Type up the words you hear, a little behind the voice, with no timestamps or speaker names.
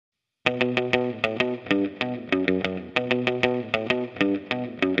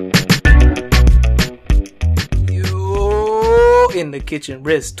in the kitchen,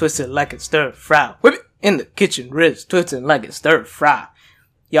 wrist twisted like it's stir fry. Whip it in the kitchen, wrist twisted like it's stir fry.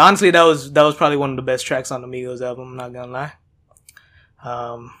 Yeah, honestly, that was probably one of the best tracks on the Migos album. I'm not gonna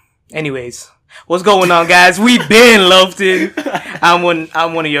lie. Anyways, what's going on, guys? We been Loafton.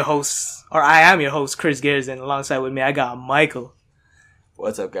 I'm one of your hosts, or I am your host, Chris Garrison. Alongside with me, I got Michael.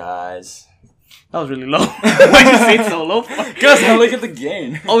 What's up, guys? That was really low. Why'd you say it so low? Because I look at the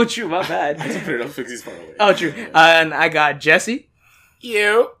gain. Oh, true. My bad. I just put it up because he's far away. Oh, true. And I got Jesse.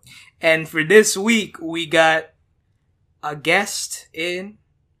 You. And for this week, we got a guest in.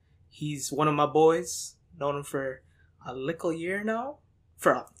 He's one of my boys. Known him for a little year now.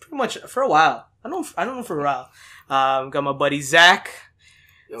 For a while. I know him for a while. Got my buddy Zach.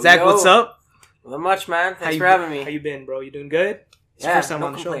 Zach, what's up? Not much, man. Thanks for having me. How you been, bro? You doing good? It's yeah, first time no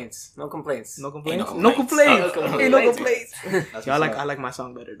on the complaints. show. No complaints. No complaints. No complaints. Ain't no complaints. Yo, I like my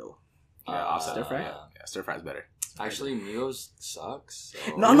song better though. Awesome. Stir fry. Yeah, stir fry's better. Actually, Migos sucks.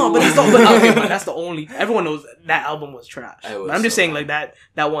 So. No, but that's the only. Everyone knows that album was trash. But I'm just saying, like that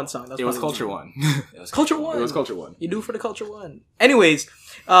one song. That's it was Culture One. Culture One. It was Culture One. You do for the Culture One. Anyways,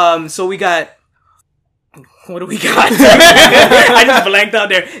 so we got. What do we got? I just blanked out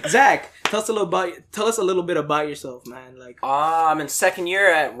there. Zach, tell us a little bit about yourself, man. Like, I'm in second year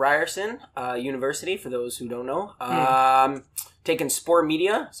at Ryerson University. For those who don't know, taking sport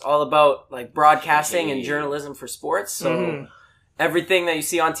media. It's all about like broadcasting and journalism for sports. So everything that you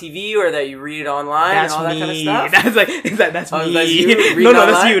see on TV or that you read online and all that kind of stuff. That's me. That's you? No,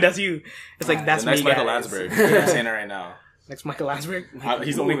 that's you. It's like that's the next me. Michael guys. Landsberg. I'm saying it right now. Next Michael Landsberg.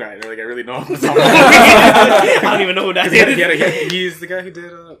 He's the only guy. Like I really know him. I don't even know who that is. He's the guy who did.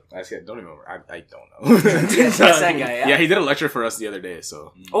 Actually, I don't even remember. I don't know. That's that guy. Yeah, he did a lecture for us the other day.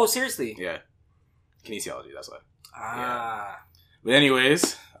 So. Oh, seriously? Yeah. Kinesiology. That's why. Ah. But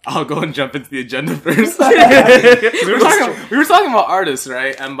anyways, I'll go and jump into the agenda first. we were talking about artists,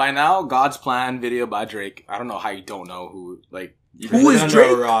 right? And by now, God's Plan video by Drake. I don't know how you don't know who, like... Who is Drake?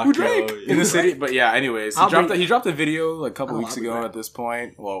 Who Drake? In the city. But yeah, anyways. He dropped a video like a couple weeks ago at this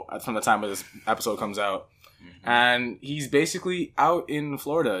point. Well, from the time of this episode comes out. And he's basically out in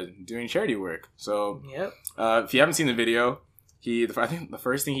Florida doing charity work. So, yep. If you haven't seen the video, I think the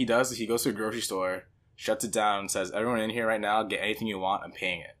first thing he does is he goes to a grocery store, shuts it down, says, everyone in here right now, get anything you want, I'm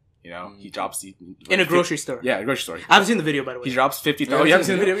paying it. You know, he drops in a grocery store. Yeah, a grocery store. I haven't seen the video, by the way. He drops 50. Oh, you haven't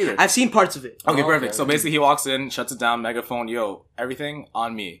seen the video either. I've seen parts of it. Okay, perfect. So basically, he walks in, shuts it down, megaphone, yo, everything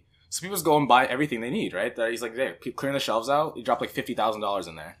on me. So people just go and buy everything they need, right? That he's like, there, clearing the shelves out. He dropped like $50,000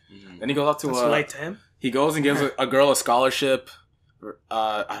 in there. Then he goes up to That's light to him. He goes and gives a girl a scholarship.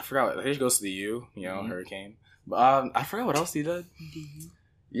 I forgot. I think he goes to the U. You know, Hurricane. But I forgot what else he did.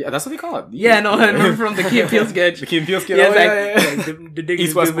 Yeah, that's what they call it. Yeah, no, I remember from the Key and Peele sketch. The Key and Peele sketch? Yeah, the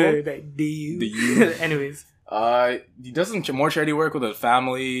East West Bowl? The U. Anyways. He does some more charity work with a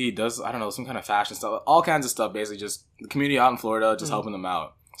family. He does, I don't know, some kind of fashion stuff. All kinds of stuff, basically. Just the community out in Florida, just helping them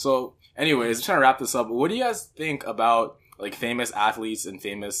out. So, anyways, I'm trying to wrap this up. What do you guys think about, like, famous athletes and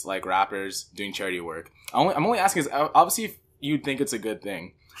famous, like, rappers doing charity work? I'm only asking because obviously you'd think it's a good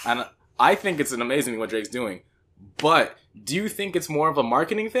thing. And I think it's an amazing thing what Drake's doing. But do you think it's more of a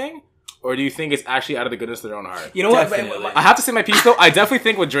marketing thing? Or do you think it's actually out of the goodness of their own heart? You know what? I have to say my piece, though. I definitely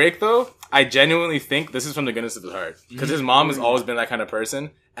think with Drake, though, I genuinely think this is from the goodness of his heart. Because his mom has always been that kind of person.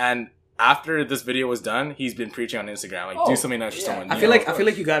 And after this video was done, he's been preaching on Instagram. Like, do something nice for someone. I feel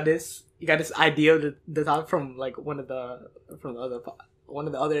like you got this. You got this idea of the talk from, like, one of the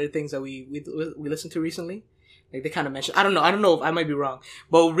other things that we listened to recently. Like, they kind of mentioned... I don't know if I might be wrong.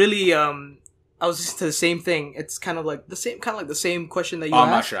 But really... I was listening to the same thing. It's kind of like the same question that you asked.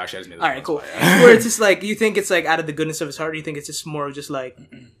 I'm not sure. Actually, I just made this. All right, cool. Where it's just like, you think it's like out of the goodness of his heart, or you think it's just more of just like,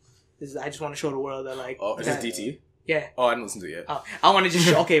 I just want to show the world that like. Oh, is this DT? Yeah. Oh, I didn't listen to it yet. Oh, I want to just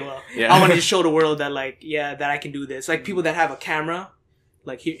show. Okay, well, I want to just show the world that like, yeah, that I can do this. Like people that have a camera,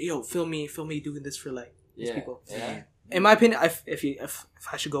 like here, yo, film me doing this for like these people. Yeah. In my opinion, if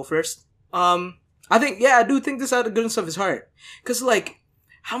I should go first, I do think this out of the goodness of his heart, because like.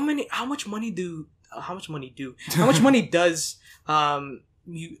 How much money does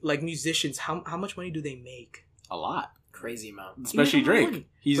musicians, how much money do they make? A lot. Crazy amount. Especially Drake.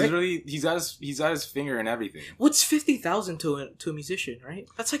 He's got his finger in everything. What's $50,000 to a musician, right?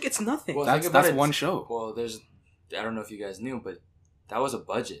 That's like, it's nothing. Well, that's one show. Well, I don't know if you guys knew, but that was a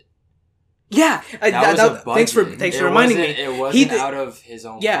budget. Yeah, thanks for reminding me. It wasn't out of his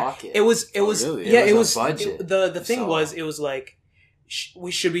own pocket. It was really? Yeah, it was a budget. The thing was, it was like,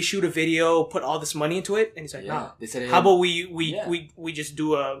 we shoot a video, put all this money into it, and he's like, Yeah. nah. They said, How about Yeah. we just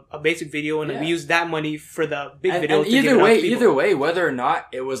do a basic video and Yeah. we use that money for the big and, video. and to give it out to people. either way, whether or not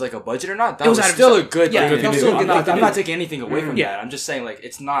it was like a budget or not, that It was was out of still his- a good yeah, thing. that was still a I'm good not, thing I'm to not do. taking anything away from Yeah. that. I'm just saying like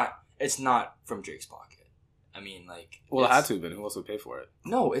it's not from Drake's pocket. I mean, like, Well, it it's- had to have been. Who else would pay for it?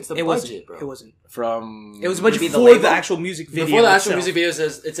 No, it's the It budget, wasn't. bro. It wasn't. From It was a budget Maybe the for label? the actual music video. Before the actual itself. music video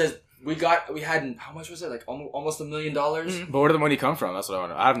it says we had how much was it? Like almost $1 million. Mhm. But where did the money come from? That's what I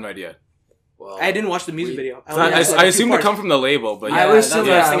want to. I have no idea. Well, I didn't watch the music video. I, only watched, like, I a few assume it parts. come from the label, but I yeah, would that's assume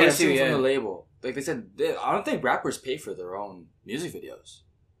what I was I thinking would assume too, from yeah. the label. Like they said, I don't think rappers pay for their own music videos.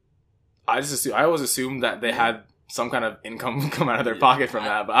 I always assumed that they had some kind of income come out of their pocket from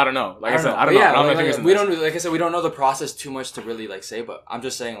that, but I don't know. Like I said, I don't But know. yeah, I don't like, know if we don't. Like I said, we don't know the process too much to really like say. But I'm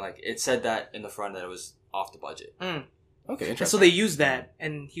just saying, like it said that in the front that it was off the budget. Mm. Okay, And interesting. so they used that,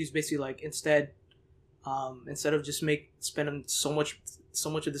 and he was basically like, instead of just spending so much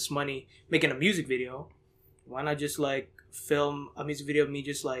of this money making a music video, why not just like film a music video of me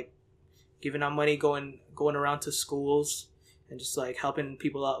just like giving out money, going around to schools and just like helping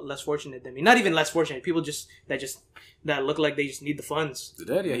people out less fortunate than me. Not even less fortunate, people that look like they just need the funds. They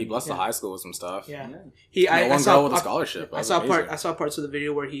did, yeah. He blessed the Yeah. high school with some stuff. Yeah, No I one saw girl with a scholarship. That was amazing. I saw parts of the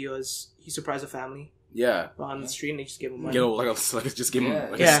video where he surprised a family Yeah. on the street and they just gave him money. Get just give him Yeah.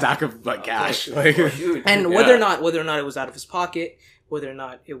 like Yeah. a stack of like cash. Like, Dude, And Yeah. whether or not it was out of his pocket, whether or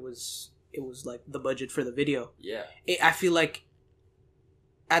not it was like the budget for the video, yeah, I feel like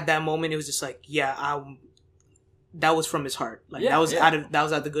at that moment it was just like, that was from his heart. Like Yeah, that was yeah. out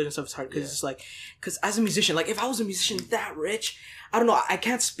of the goodness of his heart. Because Yeah. it's like, because as a musician, like if I was a musician that rich, I don't know. I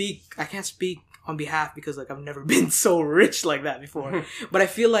can't speak on behalf because like I've never been so rich like that before. But I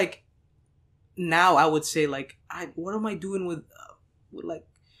feel like now I would say like, what am I doing with like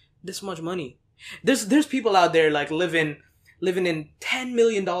this much money? There's people out there like living in $10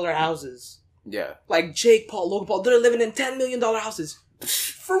 million houses. yeah. Like Jake Paul, Logan Paul, they're living in $10 million houses.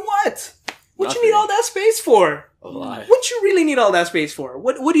 For what? What you Nothing. need all that space for? A lot. What you really need all that space for?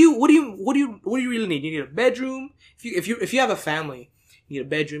 What do you really need? You need a bedroom. If you have a family, you need a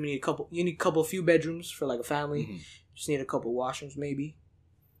bedroom. You need a few bedrooms for like a family. Mhm. Just need a couple washrooms maybe.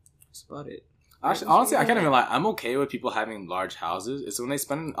 That's about it. Actually, honestly, I can't even lie. I'm okay with people having large houses. It's when they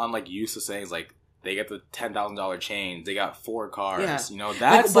spend on like use of sayings like they get the $10,000 chains, they got 4 cars. Yeah. You know,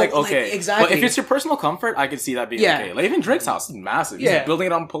 that's But, like okay. exactly. But if it's your personal comfort, I could see that being Yeah. okay. Like even Drake's house is massive. Yeah. He's building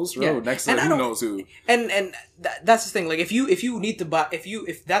it on Post Road Yeah. next to And I who don't- knows who. And that's the thing. Like if you need to buy,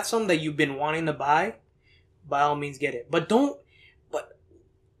 if that's something that you've been wanting to buy, by all means get it. But don't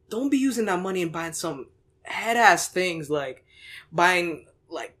be using that money and buying some head ass things like buying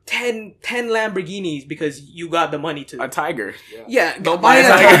like 10 Lamborghinis because you got the money to. A tiger. Yeah, Don't buying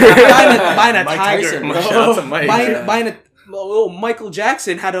buy a a tiger. buying a Mike tiger. Tyson, bro. bro. Shout out to Mike. Buying a Michael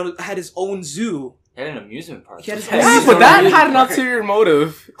Jackson had his own zoo. he had an amusement park. He had his Yeah, own Yeah, zoo. but that had an ulterior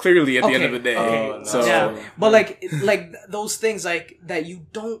motive clearly at the end of the day. Okay. Oh, no. So Yeah, but like those things like that you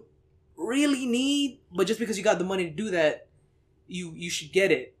don't really need, but just because you got the money to do that, you should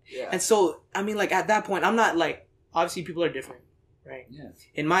get it. Yeah. And so I mean, like at that point, I'm not like, obviously people are different, right? Yeah.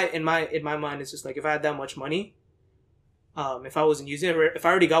 In my mind, it's just like if I had that much money, if I wasn't using it, or if I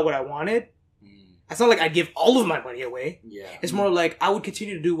already got what I wanted, Mm, it's not like I'd give all of my money away. yeah. It's more like I would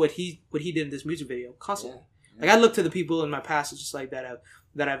continue to do what he did in this music video constantly. Yeah. Like I look to the people in my past, it's just like that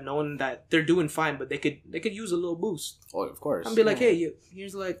I've known that they're doing fine, but they could use a little boost. oh, of course. I'd be like, hey,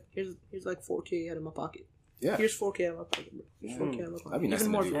 here's like $4K out of my pocket. Yeah. Here's $4K out of my pocket. Bro. Here's $4K out of my pocket. That'd be nice Even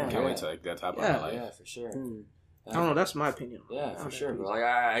to more do. if you I want. can't Yeah. wait to like, get that Yeah. part of my life. Yeah, for sure. I don't know. That's my opinion. Yeah, I for don't sure, know. bro. Like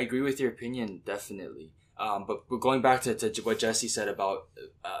I agree with your opinion, definitely. But going back to what Jesse said about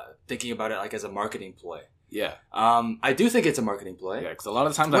thinking about it like as a marketing ploy. Yeah. I do think it's a marketing ploy. Yeah, because a lot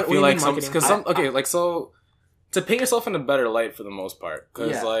of times What I do feel you like mean some, marketing? because some, okay, like so, to paint yourself in a better light for the most part.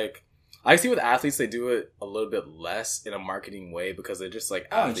 Because Yeah. like, I see with athletes, they do it a little bit less in a marketing way because they're just like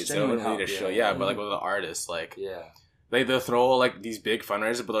Oh, it's athletes. They don't genuine really need to help, show. yeah. Yeah, but like with the artists, like Yeah. they'll throw like these big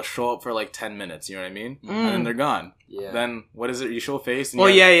fundraisers, but they'll show up for like 10 minutes. You know what I mean? And then they're gone. Yeah. Then what is it? You show face. And Oh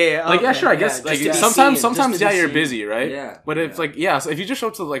you yeah. like yeah, Okay. sure. I Yeah, guess just like to be sometimes seen, just to be you're seen. busy, right? Yeah. But if Yeah. like so if you just show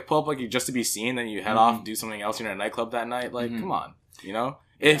up to like pull up like you just to be seen, then you head off, do something else. You're in a nightclub that night. Like, Mhm. come on, you know.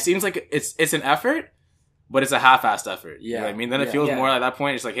 It seems like it's an effort, but it's a half-assed effort. You know what I mean? Then it Yeah. feels Yeah. more at that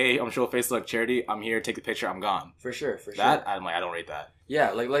point. It's like, hey, I'm show face like charity. I'm here. Take the picture. I'm gone. For sure. That I'm like, I don't rate that.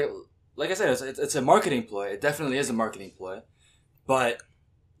 Yeah, like I said, it's a marketing ploy. It definitely is a marketing ploy, but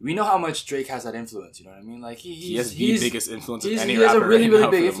we know how much Drake has that influence. You know what I mean? Like He has the biggest influence of any he has a rapper really right really now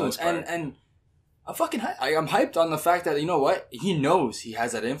big for the influence, most part. and I'm fucking I'm hyped on the fact that you know what he knows he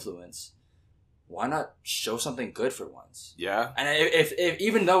has that influence. why not show something good for once? Yeah. And if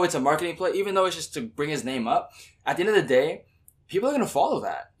even though it's a marketing play, even though it's just to bring his name up, at the end of the day, people are gonna follow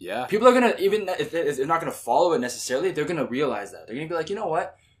that. Yeah. People are gonna, even if they're not gonna follow it necessarily, they're gonna realize that. They're gonna be like, you know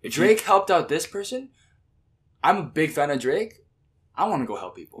what? If Drake helped out this person, I'm a big fan of Drake. I want to go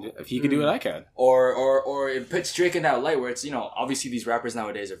help people. If he can do it, I can. Or it puts Drake in that light where it's, obviously these rappers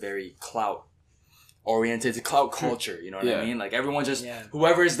nowadays are very clout oriented, to clout culture, you know what I mean? Like everyone just,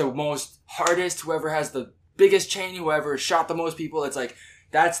 whoever is the most hardest, whoever has the biggest chain, whoever shot the most people, it's like,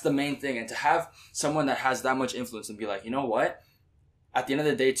 that's the main thing. And to have someone that has that much influence and be like, you know what? At the end of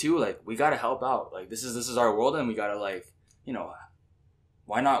the day too, like, we gotta help out. Like, this is our world, and we gotta, like,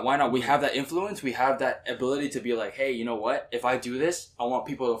 why not? We have that influence. We have that ability to be like, hey, you know what? If I do this, I want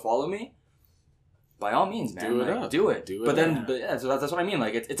people to follow me. By all means, man. Do it. But yeah, so that's what I mean.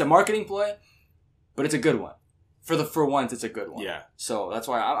 Like, it's a marketing play, but it's a good one. For once, it's a good one. Yeah. So that's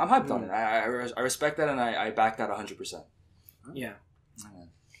why I'm hyped on it. I respect that, and I back that 100%. Yeah.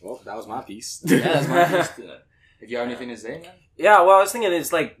 Well, that was my piece. Yeah, that's my piece. If you have anything to say, man. Yeah, well, I was thinking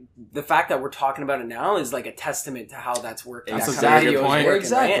it's like the fact that we're talking about it now is like a testament to how that's working. That's exactly a very good point.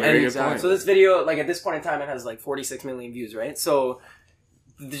 Exactly. Right? Very And good point. so this video, like at this point in time, it has like 46 million views, right? So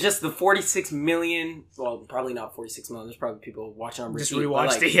just the 46 million, well, probably not 46 million. There's probably people watching on repeat. Just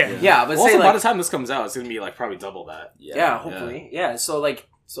rewatched it, Yeah, but Also, say by like, the time this comes out, it's gonna be like probably double that. yeah, hopefully, yeah. So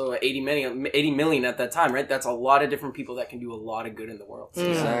 80 million at that time, right? That's a lot of different people that can do a lot of good in the world. So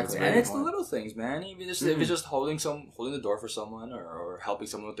Exactly. And it's the point. little things, man. Even just if it's just holding the door for someone or helping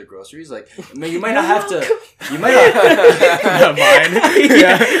someone with their groceries, like, I mean, you might not have to. You might not. Mine.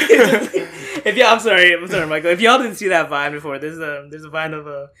 I'm sorry, Michael. If y'all didn't see that Vine before, there's a Vine of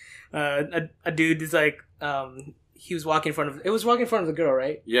a dude that's like he was walking in front of the girl,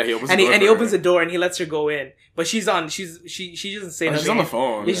 right? Yeah, he opens And the door. he opens the door and he lets her go in, but she doesn't say nothing. She's on the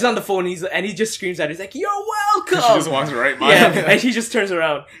phone. Yeah, she's on the phone. And he just screams at her. He's like, "You're welcome." She just walks right by Yeah, him. and she just turns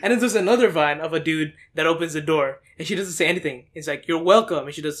around. And then there's another Vine of a dude that opens the door and she doesn't say anything. He's like, "You're welcome,"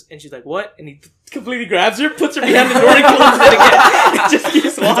 and she's like, "What?" And he completely grabs her, puts her behind the door, and closes it again. And just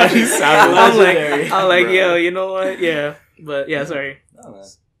keeps walking. I'm like, yo, you know what? Yeah, but yeah, sorry. No, man.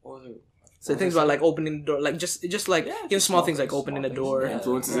 What was it? So things about like opening the door, like just like small things like opening the door. Yeah.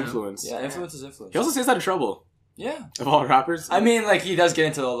 Influence is influence. Yeah, influence is influence. He also stays out of trouble. Yeah. Of all rappers. I mean, like, he does get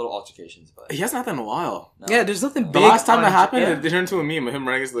into the little altercations, but He hasn't had that in a while. no. Yeah, there's nothing big. The last time on- that happened, yeah. it turned into a meme of him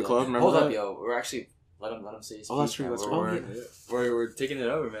running into the club. Remember Hold that? up, yo. We're actually let him say his Oh, that's speech, true. man. That's We're- true. We're taking it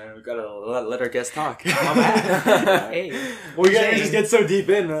over, man. We gotta let our guests talk. Hey, We gotta just get so deep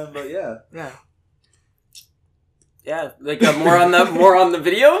in, man. But yeah. yeah, yeah, like more on the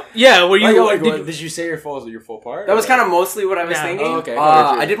video. yeah. Were you? Did you say your full part? That was kind of mostly what I was Yeah. thinking. Oh, okay.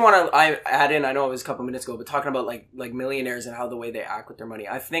 I did want to add in. I know it was a couple minutes ago, but talking about like millionaires and how the way they act with their money.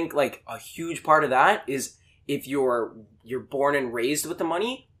 I think like a huge part of that is if you're born and raised with the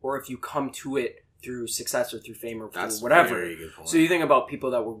money, or if you come to it through success or through fame or through That's whatever. Very good point. So you think about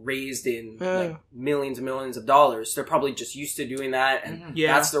people that were raised in like millions and millions of dollars. They're probably just used to doing that, and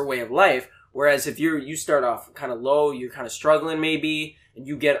Yeah. that's their way of life. Whereas if you start off kind of low, you're kind of struggling maybe, and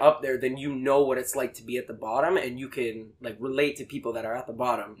you get up there, then you know what it's like to be at the bottom, and you can like relate to people that are at the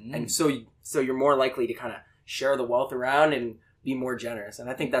bottom, and so you're more likely to kind of share the wealth around and be more generous. And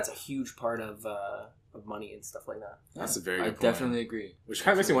I think that's a huge part of money and stuff like that. That's a very good I point. definitely agree. Which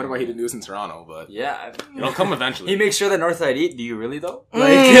kind of makes me wonder why he didn't do this in Toronto, but Yeah. it'll come eventually. He makes sure that Northside eat. Do you really though? Mm.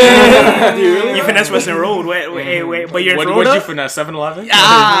 Like, do you really? You finesse Western Road. Wait, but you're in What Florida. did you finesse? 7-Eleven?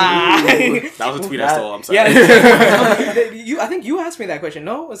 Ah. That was a tweet I stole. I'm sorry. Yeah, I think you asked me that question.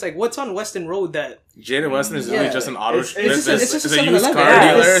 No, it's like what's on Western Road that Jane and Weston is really Yeah. just an auto. It's just a it's a 7-Eleven. used car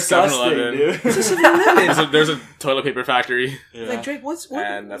Yeah, dealer. disgusting, 7-Eleven. dude. it's just 7-Eleven. There's a toilet paper factory. Like Drake, what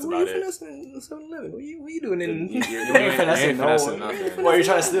And that's what about are it. you finessing in 7-Eleven? What are you doing in? You ain't finessing no one. nothing. Why are you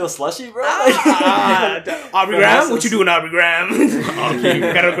trying to steal slushy, bro? Aubrey Graham? What you doing, Aubrey Graham? Aubrey.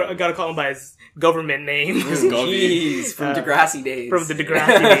 gotta call him by his government name. His Govey. Jeez, from Degrassi days. From the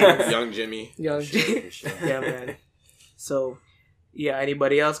Degrassi days. Young Jimmy. Young yeah, man. So, yeah.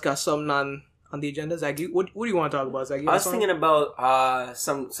 Anybody else got something on the agenda? Zach, what do you want to talk about, Zach? I was thinking about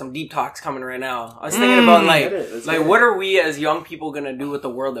some deep talks coming right now. I was thinking about Let's get it. what are we as young people gonna do with the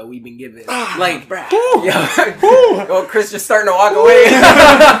world that we've been given? Like, Bruh. yeah. Oh, Chris just starting to walk away.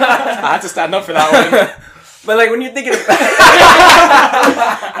 I had to stand up for that one. But like when you're thinking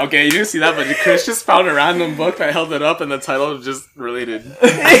Okay, you didn't see that, but Chris just found a random book that held it up, and the title was just related.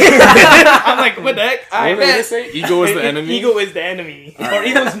 I'm like, what the heck? What did it say? Ego is the enemy. Ego is the enemy, or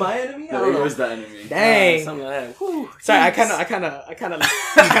ego is my enemy. I don't know. was the enemy. Dang. something like that. Sorry, I kind of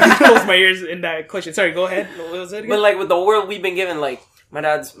closed my ears in that question. Sorry, go ahead. What was it again? But like with the world we've been given, like My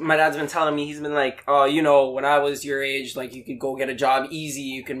dad's been telling me, he's been like, oh, you know, when I was your age, like, you could go get a job easy,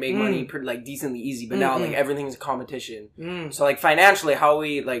 you could make money pretty, like, decently easy, but now, like, everything's a competition. So, like, financially, how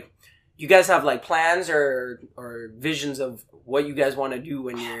we, like, you guys have, like, plans or visions of what you guys want to do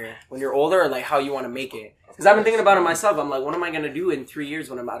when you're older, or, like, how you want to make it? Because I've been thinking about it myself. I'm like, what am I going to do in 3 years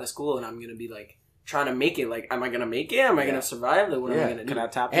when I'm out of school and I'm going to be, like, trying to make it? Like, am I going to make it? Am I going to survive? Like, what am I going to do? Can I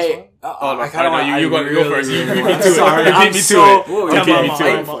tap this one? I kind of want you go first. You beat me to it. Sorry, You beat me to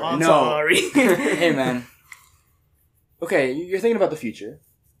it. I'm sorry. Hey, man. Okay, you're thinking about the future.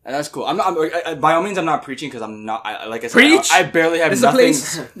 And that's cool. By all means, I'm not preaching because I'm not, like I said, Preach? I barely have nothing.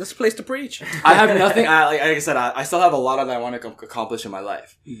 This is a place to preach. I have nothing, like I said, I still have a lot that I want to accomplish in my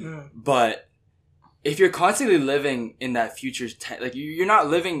life. But if you're constantly living in that future, like you're not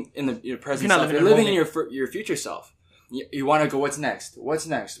living in your present self, you're living in your future self. You want to go, what's next? What's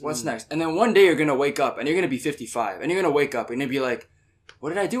next? What's next? And then one day you're going to wake up and you're going to be 55 and you're going to wake up and you're going to be like, what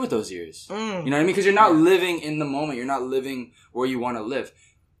did I do with those years? You know what I mean? Because you're not living in the moment. You're not living where you want to live.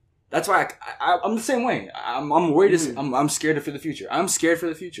 That's why I'm the same way. I'm worried. I'm scared for the future. I'm scared for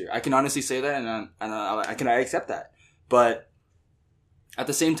the future. I can honestly say that, and I accept that. But at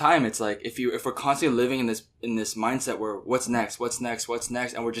the same time, it's like if we're constantly living in this mindset where what's next,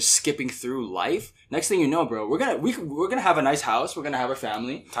 and we're just skipping through life. Next thing you know, bro, we're gonna have a nice house. We're gonna have a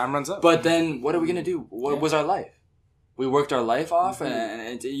family. Time runs up. But then what are we gonna do? What was our life? We worked our life off,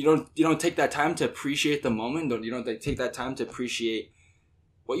 and you don't take that time to appreciate the moment. You don't take that time to appreciate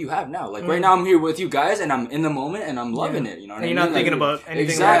what you have now. Like right now I'm here with you guys and I'm in the moment and I'm loving it. You know what I mean? You're not thinking about anything.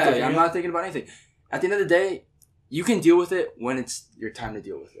 Exactly. Like I'm not thinking about anything. At the end of the day, you can deal with it when it's your time to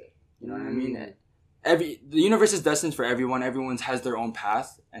deal with it. You know what I mean? The universe is destined for everyone. Everyone has their own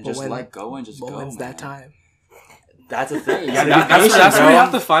path and just let go and just go. When's that time? That's the thing. That's where you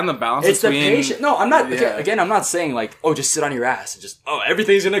have to find the balance between... the patient. No, I'm not... Yeah. Again, I'm not saying like, oh, just sit on your ass and just,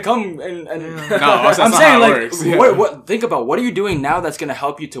 everything's gonna come and... No, that's I'm saying like, what? Think about what are you doing now that's gonna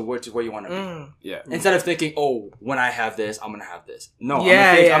help you to where you want to be. Yeah. Instead of thinking, oh, when I have this, I'm gonna have this. No,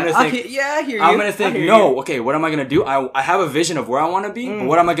 I hear you. I'm gonna think, okay, what am I gonna do? I have a vision of where I want to be, but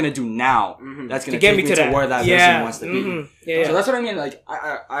what am I gonna do now that's gonna take me to where that vision wants to be? So that's what I mean. Like,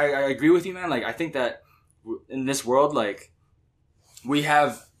 I agree with you, man. Like, I think that in this world, like, we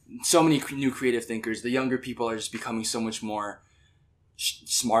have so many new creative thinkers. The younger people are just becoming so much more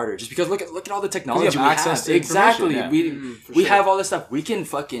smarter. Just because look at all the technology we have. Exactly. Yeah. We have all this stuff. We can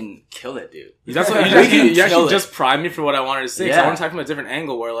fucking kill it, dude. That's what you actually just primed me for what I wanted to say. Yeah. I want to talk from a different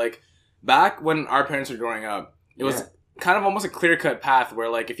angle where, like, back when our parents were growing up, it was kind of almost a clear-cut path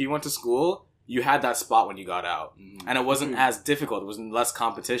where, like, if you went to school, you had that spot when you got out. And it wasn't as difficult. It was less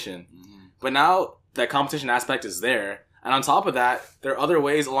competition. But now that competition aspect is there. And on top of that, there are other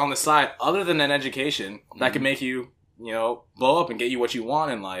ways along the side, other than an education, that can make you, blow up and get you what you want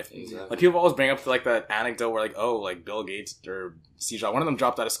in life. Exactly. Like, people always bring up, like, that anecdote where, like, oh, like, Bill Gates or Steve Jobs, one of them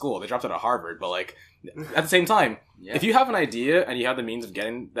dropped out of school. They dropped out of Harvard. But, like, at the same time, if you have an idea and you have the means of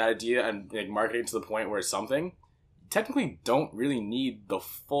getting that idea and, like, marketing to the point where it's something, technically don't really need the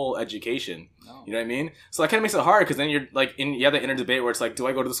full education. No. You know what I mean? So that kind of makes it hard because then you're like you have the inner debate where it's like, do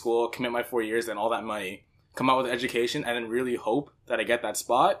I go to the school, commit my 4 years and all that money, come out with education and then really hope that I get that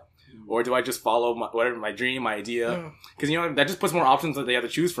spot? Or do I just follow my dream, my idea? Because, that just puts more options that they have to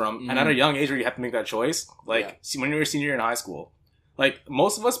choose from. And at a young age where you have to make that choice, like when you were a senior in high school, like,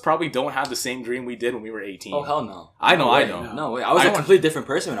 most of us probably don't have the same dream we did when we were 18. Oh, hell no. I know. No way. I was a completely different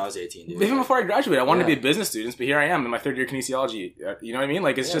person when I was 18, dude. Even before I graduated, I wanted to be a business student, but here I am in my third year kinesiology. You know what I mean?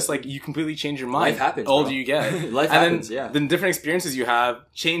 Like, it's just like, you completely change your mind. Life happens, the older you get. Life happens, then the different experiences you have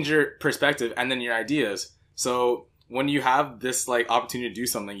change your perspective and then your ideas. So when you have this, like, opportunity to do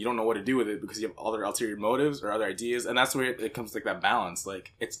something, you don't know what to do with it because you have other ulterior motives or other ideas. And that's where it comes to, like, that balance.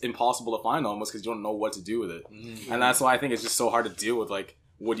 Like, it's impossible to find almost because you don't know what to do with it. And that's why I think it's just so hard to deal with, like,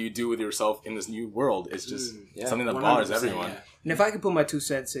 what do you do with yourself in this new world? It's just something that bothers everyone. Yeah. And if I could put my 2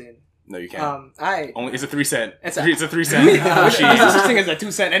 cents in. No, you can't. It's a 3 cent. It's a 3 cent. There's such thing as a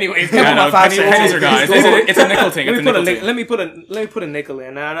 2 cent anyway. Pennies are guys. It's a nickel thing. Let me put a nickel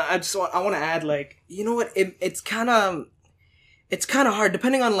in. And I want to add, like, you know what? It's kind of hard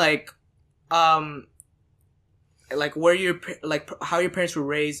depending on like where how your parents were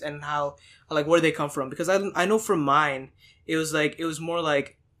raised and how, like, where they come from. Because I know from mine, it was more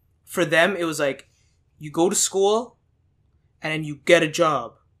like, for them, it was like, you go to school and then you get a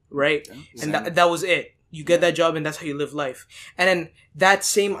job, right? Yeah, and that was it. You get that job and that's how you live life. And then that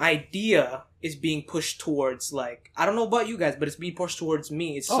same idea is being pushed towards, like, I don't know about you guys, but it's being pushed towards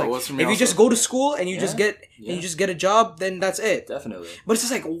me. It's if you just go to school and you just get a job, then that's it. Definitely. But it's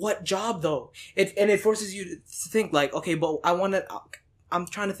just like, what job though? It forces you to think like, okay, but I want I'm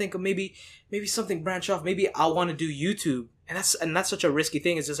trying to think of maybe something branch off. Maybe I want to do YouTube. And that's such a risky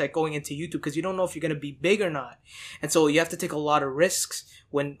thing. It's just like going into YouTube because you don't know if you're gonna be big or not, and so you have to take a lot of risks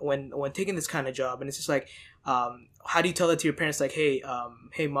when taking this kind of job. And it's just like, how do you tell that to your parents? Like, hey,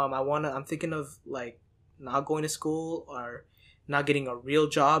 mom, I'm thinking of like not going to school or not getting a real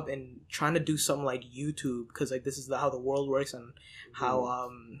job and trying to do something like YouTube because like this is how the world works and how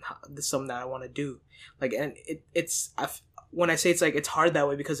this is something that I want to do. Like, and when I say it's like it's hard that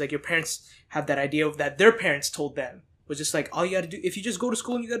way because like your parents have that idea of that their parents told them. Was just like all you got to do. If you just go to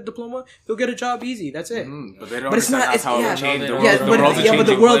school and you get a diploma, you'll get a job easy. That's it. But they don't. But it's not. That's how it changed. But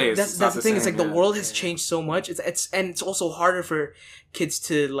the world. That's the thing. It's like the world has changed so much. It's also harder for kids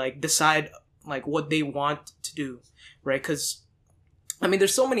to like decide like what they want to do, right? Because I mean,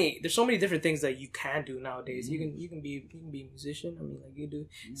 there's so many different things that you can do nowadays. You can be a musician. I mean, like you do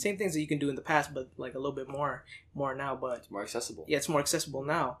same things that you can do in the past, but like a little bit more now. But it's more accessible. Yeah, it's more accessible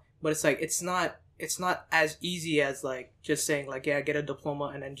now. But it's like it's not as easy as like just saying like, yeah, get a diploma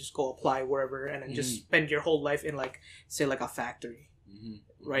and then just go apply wherever and then just spend your whole life in like say like a factory,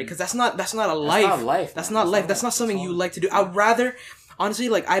 right? Because that's not a life. That's not life. That's not something you like to do. I'd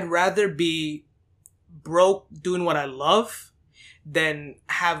rather be broke doing what I love than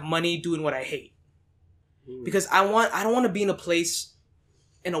have money doing what I hate. Because I don't want to be in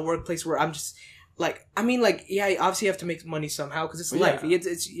a workplace where I'm just like, I mean, like, yeah, obviously you have to make money somehow because it's life.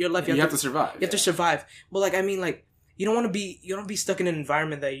 It's your life. You have to survive. You have to survive. But like, I mean, like, you don't want to be stuck in an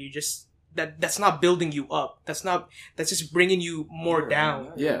environment that you just that's not building you up. That's just bringing you more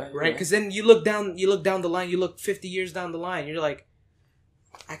down. Yeah. Right. Because then you look down the line. You look 50 years down the line. You're like,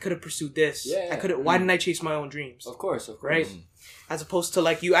 I could have pursued this. Yeah. I could have. Why didn't I chase my own dreams? Of course. Right. As opposed to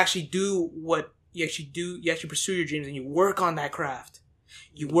like you actually do what you actually do. You actually pursue your dreams and you work on that craft.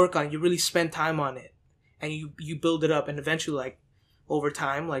 You work on it, you really spend time on it, and you build it up, and eventually, like, over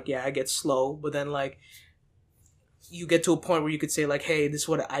time, like, yeah, it gets slow, but then, like, you get to a point where you could say, like, hey, this is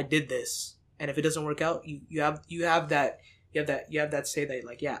what I did this, and if it doesn't work out, you have that say that,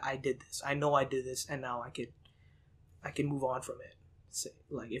 like, yeah, I did this, I know I did this, and now I can move on from it.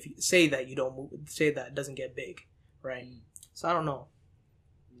 Like, if you say that you don't move, say that it doesn't get big, right? So I don't know.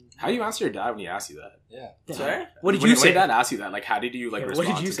 How do you answer your dad when he asks you that? Yeah. Sorry? What did you say? When dad asked you that, like, how did you, like, respond?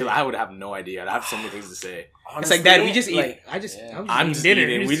 What did you say? Because I would have no idea. I'd have so many things to say. Honestly, it's like, Dad, we just eat. Like, I'm just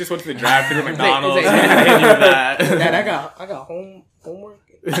eating. We just went to the drive-thru to McDonald's. Dad, I got homework.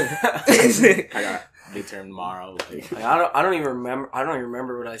 I got midterm tomorrow. Like, I don't even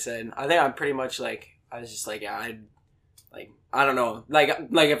remember what I said. I think I'm pretty much like, I was just like, yeah, I don't know. Like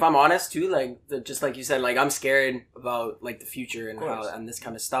if I'm honest too, like just like you said, like I'm scared about like the future and how and this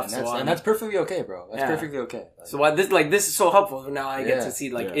kind of stuff. And that's perfectly okay, bro. That's perfectly okay. Like, so this is so helpful. Now I get to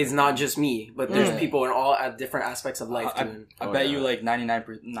see like it's not just me, but there's people in all at different aspects of life. I bet you like 95%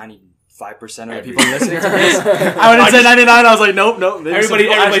 of the people listening to this. I wouldn't say 99. I was like, nope. Everybody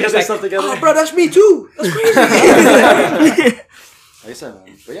has like, stuff together. Oh, bro, that's me too. That's crazy. Like I said,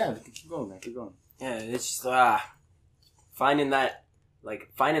 man. But yeah, keep going, man. Keep going. Yeah, it's just finding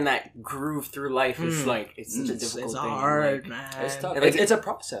that groove through life is like it's such a difficult it's thing. hard, like, man. It's tough. It's a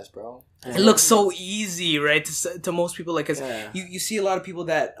process, bro. It looks so easy, right? To most people, like, cause you see a lot of people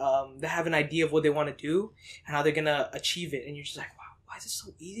that have an idea of what they want to do and how they're gonna achieve it, and you're just like, wow, why is it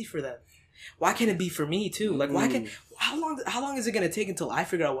so easy for them? Why can't it be for me too? Like, how long is it gonna take until I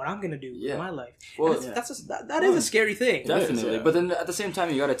figure out what I'm gonna do in my life? Well, that is a scary thing. Definitely, but then at the same time,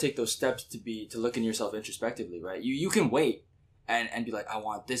 you got to take those steps to look in yourself introspectively, right? You can wait and be like, I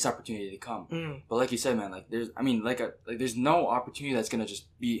want this opportunity to come, but like you said, man, like there's no opportunity that's gonna just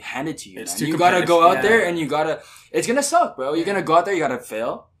be handed to you. You gotta go out there and it's gonna suck, bro. You're gonna go out there, you gotta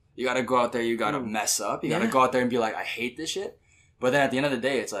fail. You gotta go out there, you gotta mess up. You gotta go out there and be like, I hate this shit. But then at the end of the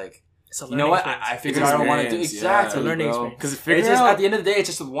day, it's like, you know what? I figured I don't want to do exactly. It's a learning experience. Because it's just at the end of the day, it's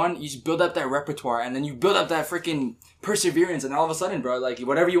just one. You just build up that repertoire, and then you build up that freaking perseverance, and all of a sudden, bro, like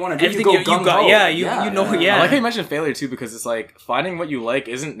whatever you want to do, you go gung ho. You know. I like how you mentioned failure too, because it's like finding what you like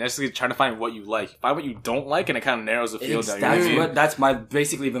isn't necessarily trying to find what you like. Find what you don't like, and it kind of narrows the field down. That's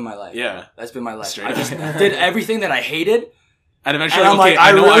basically been my life. Yeah, that's been my life. I just did everything that I hated. And eventually, I'm like, I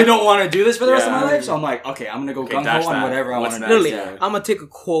really don't want to do this for the rest of my life. So I'm like, okay, I'm gonna go gung ho on whatever I want to do. Literally, I'm gonna take a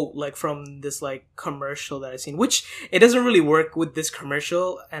quote like from this like commercial that I've seen, which it doesn't really work with this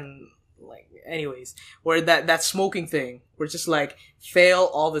commercial. And like, anyways, where that smoking thing, we're just like fail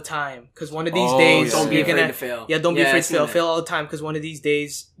all the time because one of these days don't be afraid to fail. Yeah, don't be afraid to fail. Fail all the time because one of these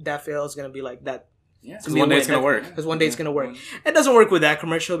days that fail is gonna be like that. Yeah, because one day it's gonna work. Because one day it's gonna work. It doesn't work with that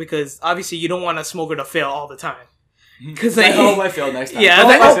commercial because obviously you don't want a smoker to fail all the time. Because I hope I fail next time. Yeah, I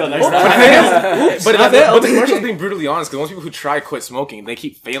hope I fail next time. But the commercial's being brutally honest, because most people who try quit smoking, they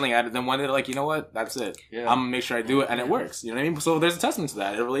keep failing at it. Then one day they're like, you know what? That's it. Yeah. I'm gonna make sure I do it, and it works. You know what I mean? So there's a testament to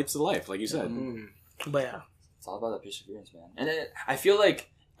that. It relates to life, like you said. But yeah, it's all about that perseverance, man. And I feel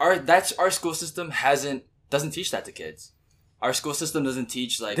like our school system doesn't teach that to kids. Our school system doesn't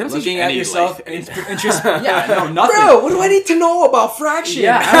teach looking at yourself. Yeah, no, nothing. Bro, what do I need to know about fraction?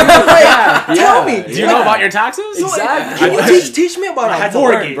 Yeah, tell me. Do you know about your taxes? Exactly. Can you teach me about a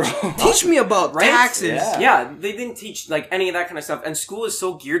mortgage? Teach me about taxes. Yeah, they didn't teach any of that kind of stuff. And school is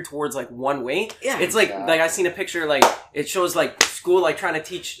so geared towards one way. Yeah, it's like I seen a picture it shows school trying to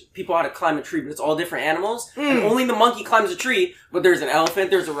teach people how to climb a tree, but it's all different animals. And only the monkey climbs a tree. But there's an elephant,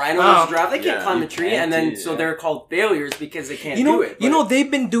 there's a rhino, there's a giraffe. They can't climb a tree, and then so they're called failures because they can't do it. They've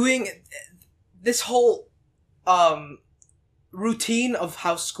been doing this whole routine of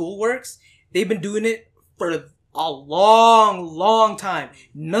how school works. They've been doing it for a long time.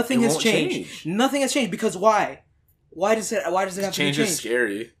 Nothing has changed. Nothing has changed because why? Why does it have to change? Change is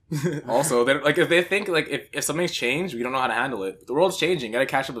scary. Also, if they think if something's changed, we don't know how to handle it. The world's changing. Gotta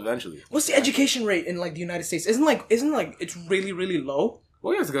catch up eventually. What's the education rate in the United States? Isn't it's really, really low?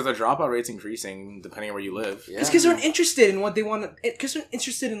 Well, yeah, it's because the dropout rate's increasing depending on where you live. It's because they're interested in what they want. Because they're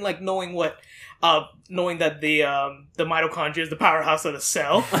interested in knowing that the mitochondria is the powerhouse of the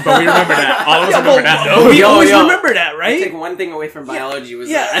cell. But we remember that. All of us remember that. Though. We always remember that, right? Take one thing away from biology was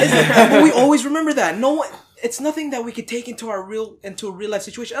that. But we always remember that. No one. It's nothing that we could take into a real life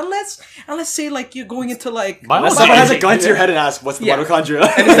situation, unless say you're going into unless someone has a gun to your head and asks what's the mitochondria,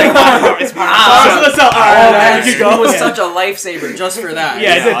 and it's it's powerhouse. It was such a lifesaver just for that.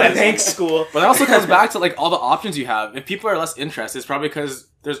 Yeah, thanks school. But that also comes back to all the options you have. If people are less interested, it's probably because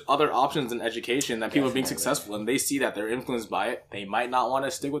there's other options in education that people are being successful and they see that they're influenced by it. They might not want to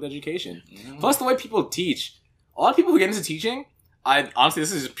stick with education. Plus, the way people teach, a lot of people who get into teaching. Honestly,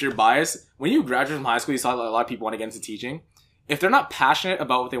 this is just pure bias. When you graduate from high school, you saw a lot of people want to get into teaching. If they're not passionate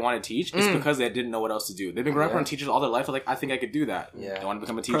about what they want to teach, it's because they didn't know what else to do. They've been growing up around teachers all their life. I think I could do that. Yeah. They want to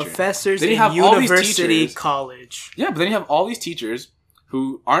become a teacher. Professors in university, college. Yeah, but then you have all these teachers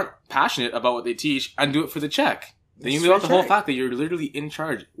who aren't passionate about what they teach and do it for the check. Then you leave out the whole fact that you're literally in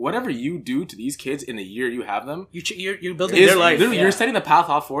charge. Whatever you do to these kids in the year you have them, you're building their life. You're setting the path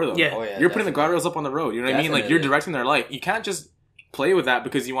off for them. Yeah. You're putting the guardrails up on the road. You know what I mean? You're directing their life. You can't just play with that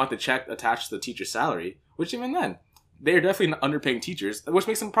because you want the check attached to the teacher's salary, which even then, they're definitely underpaying teachers, which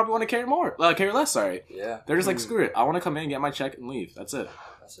makes them probably want to care less, sorry. Yeah. They're just screw it. I want to come in, get my check, and leave. That's it.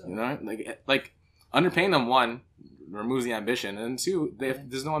 You know? Underpaying them, one, removes the ambition, and two, if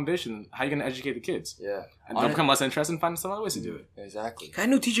there's no ambition, how are you going to educate the kids? Yeah. And they'll become less interested and find some other ways to do it. Exactly. I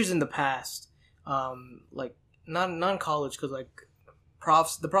knew teachers in the past, not in college, because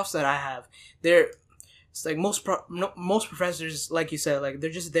the profs that I have, it's most professors, like you said, they're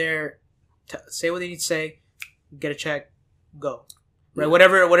just there to say what they need to say, get a check, go. Right? Yeah.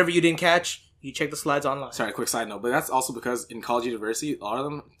 Whatever you didn't catch, you check the slides online. Sorry, quick side note, but that's also because in college university, a lot of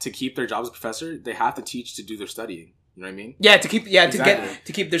them, to keep their job as a professor, they have to teach to do their studying. You know what I mean? Yeah, to keep their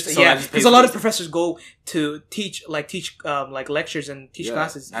because a lot of professors go to teach lectures and teach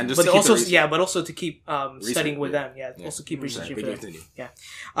classes, and but also to keep studying with them. Yeah, also keep researching for them. Yeah,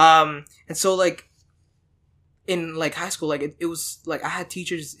 and so in high school, it was I had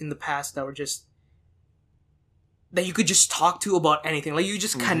teachers in the past that were just that you could just talk to about anything. You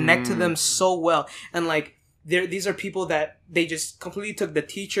just connect to them so well, and these are people that they just completely took the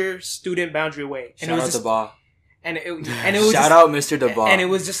teacher-student boundary away. And Shout out to Ba. And it was Shout out Mr. DeBall. And it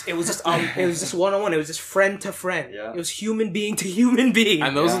was just one-on-one. It was just friend to friend. Yeah. It was human being to human being.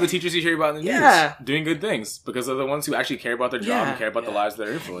 And those are the teachers you hear about in the news. Doing good things. Because they're the ones who actually care about their job and care about the lives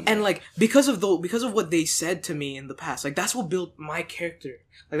they're influencing. And because of what they said to me in the past, that's what built my character.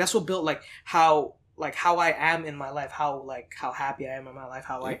 That's what built how I am in my life, how happy I am in my life,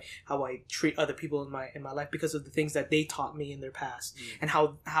 how I treat other people in my life because of the things that they taught me in their past, and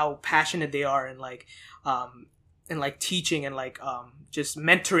how passionate they are in teaching and just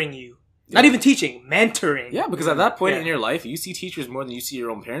mentoring you. Yeah. Not even teaching, mentoring. Yeah, because at that point in your life, you see teachers more than you see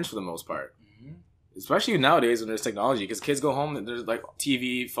your own parents for the most part. Especially nowadays when there's technology, because kids go home and there's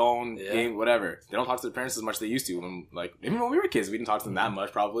TV, phone, game, whatever. They don't talk to their parents as much as they used to. Even when we were kids, we didn't talk to them that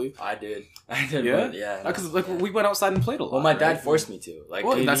much, probably. I did. Yeah? Because we went outside and played a lot. Well, my dad forced me to.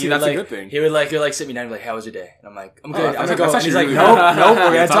 That's a good thing. He would sit me down and be like, "How was your day?" And I'm like, "I'm good. I'm gonna go." And he's like, "Nope,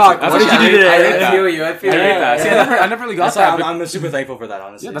 we're gonna talk. What did you do today?" I feel you. I feel that. See, I never really got that. I'm super thankful for that,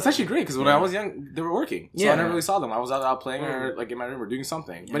 honestly. Yeah, that's actually great, because when I was young, they were working. So I never really saw them. I was out playing or in my room or doing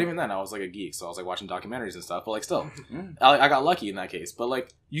something. But even then, I was a geek, so I was watching documentaries and stuff. But still, I got lucky in that case.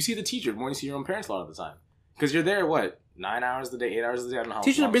 But you see the teacher more than you see your own parents a lot of the time. Because you're there, what, 9 hours a day, 8 hours a day? I don't know how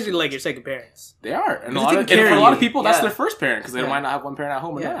Teachers are long basically school like is. your second parents. They are. And They're for taking a care lot of of people, that's Yeah. their first parent because they Yeah. might not have one parent at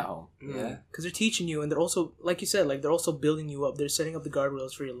home and Yeah. none at home. Yeah. Because they're teaching you, and they're also, like you said, like they're also building you up. They're setting up the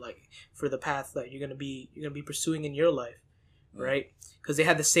guardrails for your life, for the path that you're gonna be pursuing in your life, right? Because they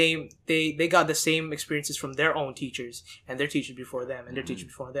had the same, they got the same experiences from their own teachers and their teachers before them and their teachers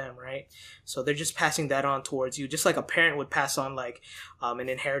before them, right? So they're just passing that on towards you, just like a parent would pass on like an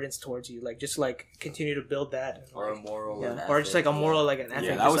inheritance towards you, like just like continue to build that, and, Or a like, moral. yeah, an or just like a ethic. moral, like an ethic.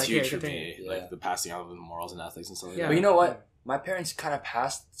 Yeah, that just was like, huge here, for continue. me. Yeah. Like the passing on of the morals and ethics and stuff like Yeah. But that. you know what? My parents kind of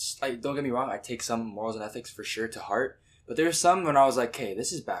passed. Like, don't get me wrong. I take some morals and ethics for sure to heart. But there's some when I was like, "Hey,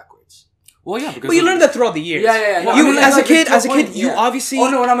 this is backwards." Well, yeah, because But you learn that throughout the years. Yeah. No, You, I mean, as a like, kid, to a point, you yeah. obviously. Oh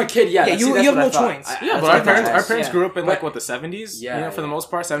no, when I'm a kid, yeah. Yeah, See, you that's have what no I thought. choice. Yeah, That's but what I our thought. parents Yeah. grew up in like But- what the 70s. Yeah, you know, for the yeah. most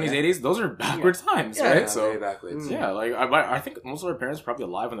part, 70s, Yeah. 80s. Those are backwards times, Yeah. right? Yeah, So very backwards. yeah, like I think most of our parents were probably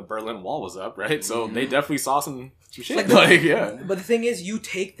alive when the Berlin Wall was up, right? So they definitely saw some shit. Like, Like, yeah. But the thing is, you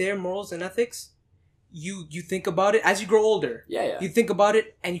take their morals and ethics, you think about it as you grow older. Yeah. You think about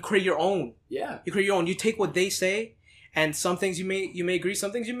it and you create your own. Yeah. You create your own. You take what they say, and some things you may agree,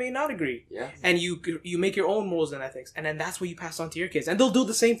 some things you may not agree, Yeah. and you make your own morals and ethics, and then that's what you pass on to your kids, and they'll do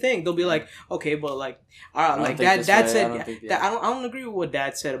the same thing. They'll be like, okay, but like, don't like think dad this way, I said, don't think- that I don't agree with what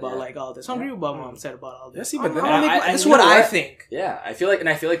dad said about Yeah. like all this. I don't agree with what mom said about all this. Yeah, see, I'm- but then- I'm gonna make I- this is you what know I what? think. Yeah. I feel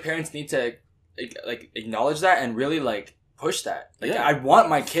like parents need to like acknowledge that and really like push that. Like, Yeah. I want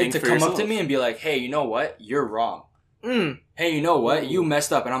my kid Think to for come up yourself. to me and be like, "Hey, you know what? You're wrong. Mm. Hey, you know what? You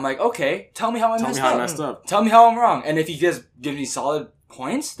messed up." And I'm like, "Okay, tell me how I Tell me messed how up. I messed up. Tell me how I'm wrong." And if he just gives me solid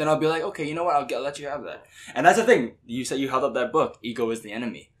points, then I'll be like, "Okay, you know what? I'll let you have that." And that's the thing. You said you held up that book. Ego is the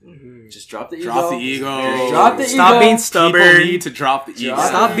enemy. Just drop the ego. Drop the ego. Drop the Stop ego. being People stubborn. need to drop the ego.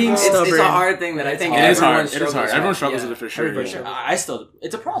 Stop being It's stubborn. a hard thing that I think hard. It is everyone hard. It is struggles hard. with. Everyone struggles Yeah. with it for sure. Everybody yeah. struggles. I still.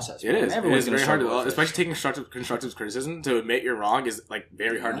 It's a process. It man. is. It Everyone's is gonna very hard, struggle with it. especially taking constructive criticism to admit you're wrong is like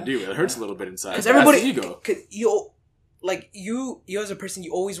very hard to do. It hurts a little bit inside. Because That's everybody, the ego. cause you as a person,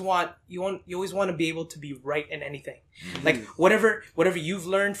 you always want to be able to be right in anything. Mm-hmm. Like whatever you've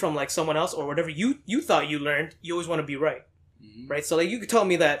learned from like someone else or whatever you thought you learned, you always want to be right, right? So like you could tell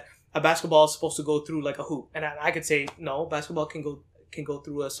me that a basketball is supposed to go through like a hoop, and I could say no, basketball can go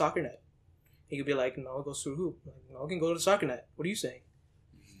through a soccer net. You could be like, no, it goes through a hoop. Like, no, it can go to the soccer net. What are you saying?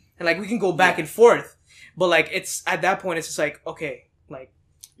 And like we can go back and forth, but like it's at that point it's just like okay, like.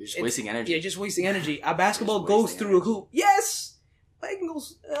 You're just wasting energy. Yeah, just wasting energy. A basketball Just goes wasting through energy. a hoop. Yes! But it can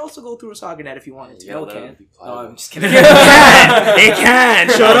also go through a soccer net if you wanted to. You gotta No, let it it be Oh, pliable. I'm just kidding. It can!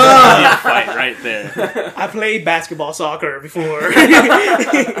 Shut up! Fight right there. I played basketball soccer before.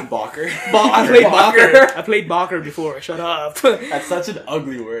 Balker. I played Balker. I played Balker before. Shut up. That's such an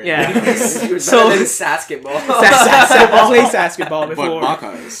ugly word. Yeah. You're So- better than Sasketball. I played basketball But before.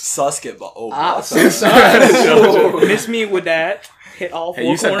 Baka is. Susketball. Oh, Ah, Baka. miss me with that. Hit all four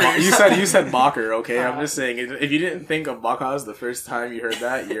Hey, corners. you said Bacher, okay? I'm just saying, if you didn't think of Bakas the first time you heard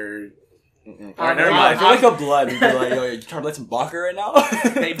that, you're. Alright, never I mind. feel like a blood. You'd be like, yo, you trying to play some Balker right now?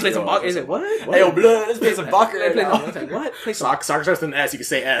 They play some Balker. Is it what? Hey, yo, blood, let's play some Balker They right play now. some what? Play some. Soccer starts with an S, you can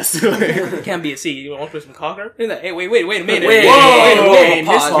say S. It can't be a C. You want to play some cocker? Hey, wait a minute. Wait, wait a whoa, minute.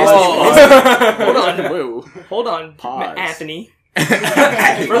 pause, Hold on. Whoa. Hold on, Pause. Anthony.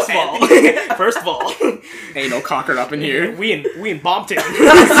 First of all, Ain't no cocker up in here. we in Bompton.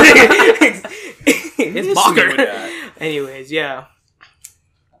 It's Miss me with Balker. that. Anyways, yeah.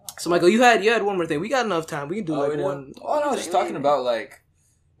 So Michael, you had one more thing. We got enough time. We can do like one. Oh no, I was just talking about like,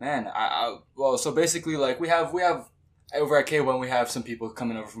 man. Well, so basically, like we have over at K1 we have some people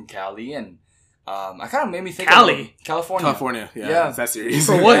coming over from Cali, and I kind of made me think Cali? of California. California, yeah. Yeah. It's that serious.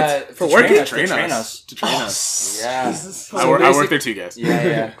 For what? Yeah, For to working? train us. To train us. Yeah. I work there too, guys.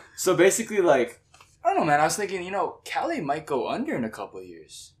 Yeah. So basically, like, I don't know, man. I was thinking, Cali might go under in a couple of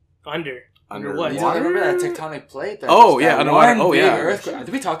years. Under Under what? You know, remember that tectonic plate? That Oh, that yeah, underwater. one Oh, big yeah. earthquake? Did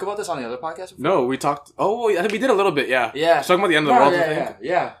we talk about this on the other podcast? Before? No, we talked. Oh, I think we did a little bit, yeah. Yeah. Just talking about the end of the world, I think.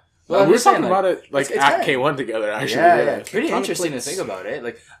 Yeah. We I'm were just saying, talking about it like it's at kinda- K1 together, actually. Yeah. Pretty Tectonic interesting plates. to think about it.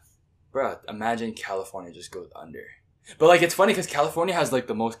 Like, bro, imagine California just goes under. But like, it's funny because California has like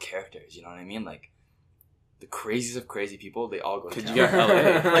the most characters. You know what I mean? Like, the craziest of crazy people, they all go to Cali. you got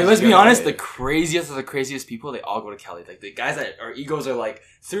LA. Like, let's You be got honest, LA. the craziest of the craziest people, they all go to Cali. Like, the guys that our egos are like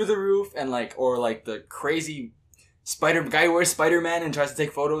through the roof, and like, or like the crazy guy who wears Spider-Man and tries to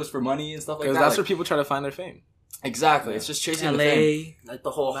take photos for money and stuff like that. Because that's where Like, people try to find their fame. exactly. It's just chasing the fame. LA. Like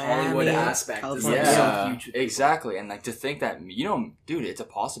the whole Miami, Hollywood aspect is California. like Yeah. so huge. Exactly, and like to think that dude, it's a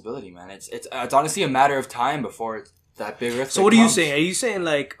possibility, man. It's honestly a matter of time before it's that big earthquake. So what are you comes. saying? Are you saying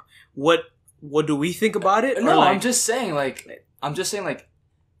like what do we think about it? No, Or, like, I'm just saying like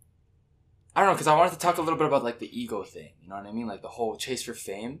I don't know, because I wanted to talk a little bit about like the ego thing. You know what I mean? Like the whole chase for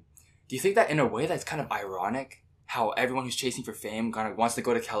fame. Do you think that in a way that's kind of ironic? How everyone who's chasing for fame kind of wants to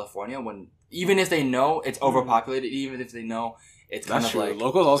go to California when even if they know it's overpopulated, even if they know it's kind of like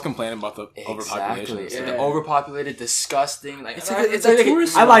locals always complain about the overpopulation. Yeah. The overpopulated, disgusting. Like it's a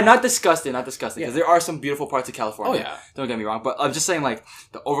tourist. I lied, not disgusting, because there are some beautiful parts of California. Oh yeah, don't get me wrong, but I'm just saying like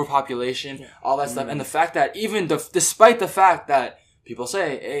the overpopulation, all that stuff, and the fact that even despite the fact that people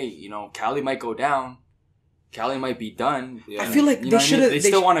say, hey, you know, Cali might go down. Cali might be done. Yeah. I feel like they should have. They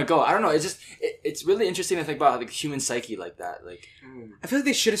still want to go. I don't know. It's just it's really interesting to think about like the human psyche like that. Like, I feel like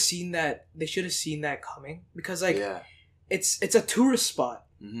they should have seen that. They should have seen that coming because like, it's a tourist spot.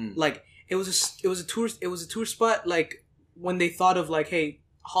 Mm-hmm. Like it was a tourist spot. Like when they thought of like, hey,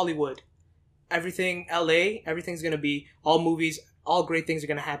 Hollywood, everything, LA, everything's gonna be all movies, all great things are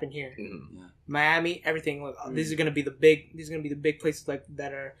gonna happen here. Mm-hmm. Yeah. Miami, everything. These are gonna be the big places like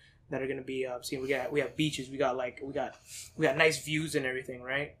that are going to be seen. We have beaches. We got nice views and everything,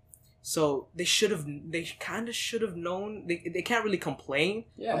 right? So they kind of should have known. They can't really complain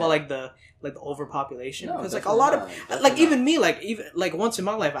about like the overpopulation because like a lot of like even me like once in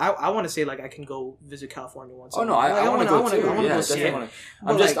my life I want to say like I can go visit California once. Oh no, I want to go too. I want to go see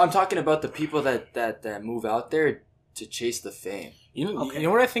it. I'm talking about the people that move out there to chase the fame. You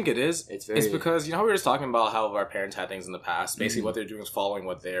know what I think it is? It's because, you know how we were just talking about how our parents had things in the past? Basically what they're doing is following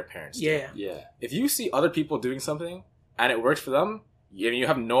what their parents do. Yeah. If you see other people doing something and it works for them, and you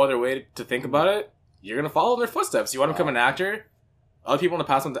have no other way to think about it, you're going to follow in their footsteps. You want to become an actor? Other people in the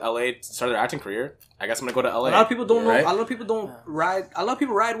past went to LA to start their acting career. I guess I'm going to go to LA. A lot of people don't know. Right? A lot of people don't ride. A lot of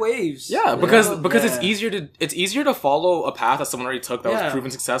people ride waves. Yeah, because it's easier to follow a path that someone already took that was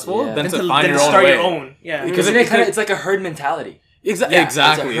proven successful than to find your own way. Your own. Yeah, because it's like a herd mentality.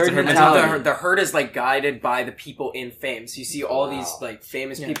 Exactly. It's a herd mentality. The herd is like guided by the people in fame. So you see all these like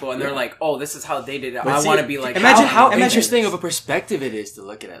famous people, and they're like, "Oh, this is how they did it. I want to be like." Imagine how interesting of a perspective it is to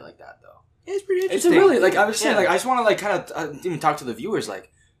look at it like that, though. It's pretty interesting. It's a really like I was saying. Like I just want to like kind of even talk to the viewers.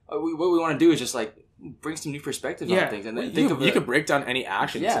 Like what we want to do is just like bring some new perspective on things, and then you could break down any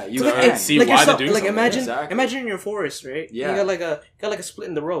actions. Yeah, you can see why they're doing like something. Imagine in your forest, right? Yeah, you got a split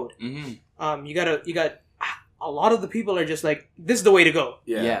in the road. Mm-hmm. You got. A lot of the people are just like, this is the way to go.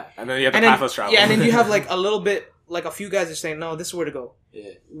 Yeah. And then you have the pathless travel. Yeah, and then you have like a little bit, like a few guys are saying, no, this is where to go.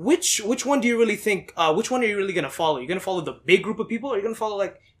 Yeah. Which one do you really think, which one are you really going to follow? You're going to follow the big group of people, or are you going to follow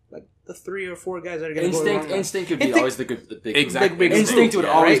like the 3 or 4 guys that are going to go around? Instinct would be always the big exactly. Big instinct would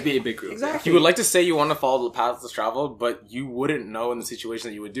always be a big group. Exactly. You would like to say you want to follow the pathless travel, but you wouldn't know in the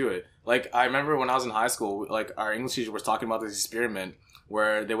situation that you would do it. Like, I remember when I was in high school, like, our English teacher was talking about this experiment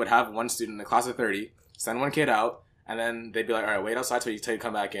where they would have one student in a class of 30, send one kid out, and then they'd be like, all right, wait outside till you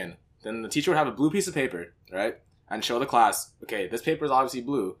come back in. Then the teacher would have a blue piece of paper, right? And show the class, okay, this paper is obviously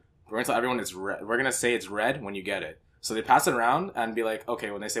blue. We're going to tell everyone it's red. We're going to say it's red when you get it. So they pass it around and be like, okay,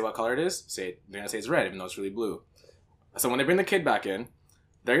 when they say what color it is, they're going to say it's red, even though it's really blue. So when they bring the kid back in,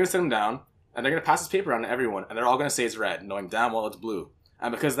 they're going to sit him down, and they're going to pass this paper around to everyone, and they're all going to say it's red, knowing damn well it's blue.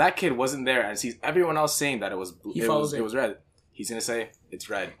 And because that kid wasn't there and sees everyone else saying that it was red, he's going to say it's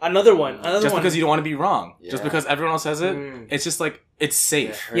red. Another one. Because you don't want to be wrong. Yeah. Just because everyone else says it, it's just like, it's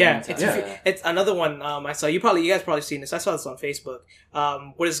safe. It's another one I saw. You guys probably seen this. I saw this on Facebook.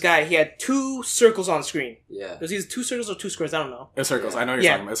 Where this guy, he had 2 circles on screen. Yeah. It was either 2 circles or 2 squares. I don't know. It was circles. I know you're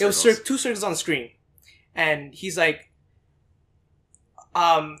talking about. It was 2 circles on screen. And he's like,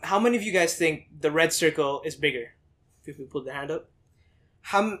 how many of you guys think the red circle is bigger? If you put their hand up.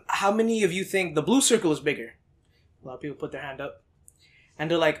 How many of you think the blue circle is bigger? A lot of people put their hand up. And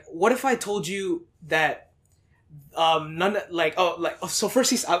they're like, what if I told you that so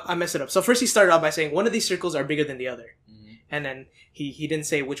first I messed it up. So first he started off by saying one of these circles are bigger than the other. Mm-hmm. And then he didn't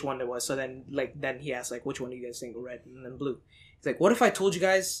say which one it was. So then he asked like, which one do you guys think red and then blue? He's like, what if I told you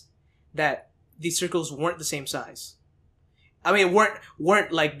guys that these circles weren't the same size? I mean,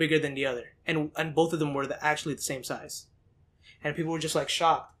 weren't like bigger than the other. And both of them were actually the same size. And people were just like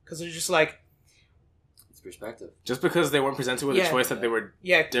shocked because they're just like, perspective. Just because they weren't presented with a choice that they were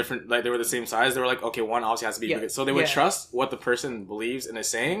different, like they were the same size, they were like, okay, one obviously has to be bigger. So they would trust what the person believes and is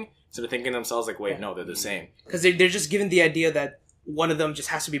saying instead of thinking to themselves like, wait, no, they're the same. Because they're just given the idea that one of them just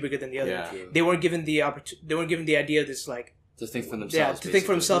has to be bigger than the other. Yeah. They weren't given the They weren't given the idea of this like to think for themselves. Yeah, to think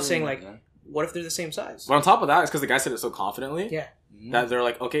for themselves, saying like, what if they're the same size? But on top of that, it's because the guy said it so confidently. Yeah. That they're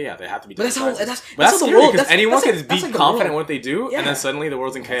like, okay, yeah, they have to be. But that's how the world. Because anyone can be confident in what they do, and then suddenly the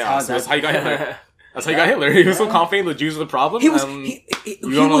world's in chaos. That's how you got Hitler. That's how you got Hitler. He was so confident the Jews were the problem. He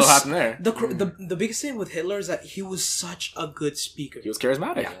know what happened there. The biggest thing with Hitler is that he was such a good speaker. He was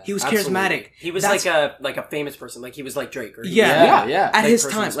charismatic. Yeah. He was charismatic. He was like a famous person. Like he was like Drake. Or At like his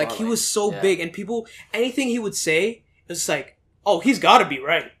time, like he was so big, and people, anything he would say, it was like, oh, he's got to be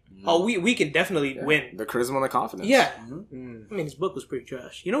right. Oh, we can definitely win. The charisma and the confidence. Yeah. I mean, his book was pretty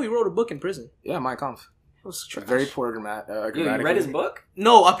trash. You know, he wrote a book in prison. Yeah, Mein Kampf. It was trash. Very poor grammatical. You read his book?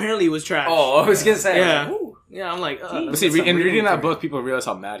 No, apparently it was trash. Oh, I was gonna say. Yeah. I'm like, but see, in reading that book, people realize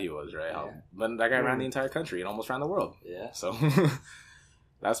how mad he was, right? But that guy ran the entire country and almost ran the world. Yeah. So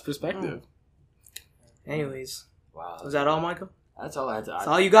that's perspective. Anyways. Wow. Was that all, Michael? That's all I had to. That's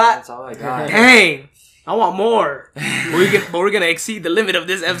all you got? That's all I got. Dang. I want more. But we're gonna exceed the limit of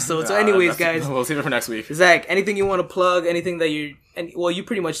this episode. So, anyways, guys, we'll save it for next week. Zach, anything you want to plug? Anything that you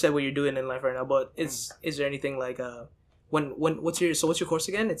pretty much said what you're doing in life right now. But is there anything like what's your course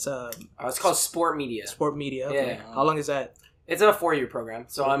again? It's called Sport Media. Sport Media. Okay. Yeah. How long is that? It's a 4-year program,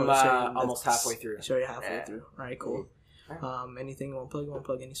 so I'm almost halfway through. So you're halfway through. All right, cool. Anything you want to plug? You want to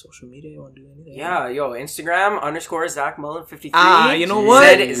plug any social media? You want to do anything? Yeah, Instagram _ Zach Mullen 53. You know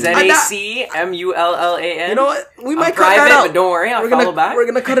what? ZACMULLAN. You know what? We might cut private, that out. But don't worry, I'll follow back. We're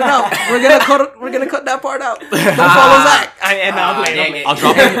gonna cut it out. We're gonna cut that part out. Don't follow Zach.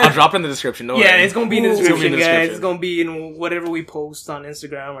 I'll drop it in the description. No yeah, it's gonna be in the description, guys. description. It's gonna be in whatever we post on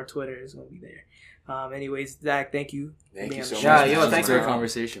Instagram or Twitter. It's gonna be there. Anyways, Zach, thank you. Thank you so much. Thanks for the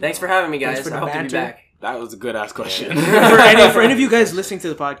conversation. Thanks for having me, guys. Thanks for the I hope to be banter. back. That was a good ass question. for any of you guys listening to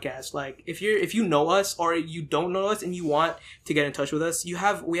the podcast, like if you know us or you don't know us and you want to get in touch with us,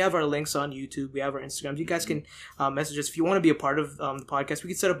 we have our links on YouTube, we have our Instagrams. You guys can message us if you want to be a part of the podcast. We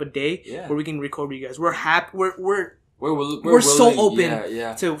can set up a day where we can record with you guys. We're happy. We're so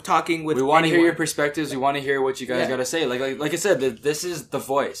open to talking with. We want to hear your perspectives. We want to hear what you guys got to say. Like I said, this is the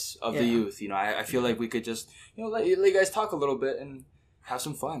voice of the youth. You know, I feel like we could just let you guys talk a little bit and have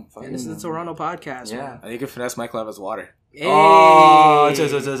some fun. This is the Toronto podcast. Yeah, and you can finesse Mike Levin's water. Hey. Oh,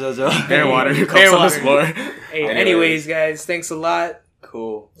 air water. Air water. Floor. Hey, anyways, guys, thanks a lot.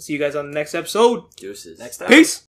 Cool. See you guys on the next episode. Deuces. Next time. Peace.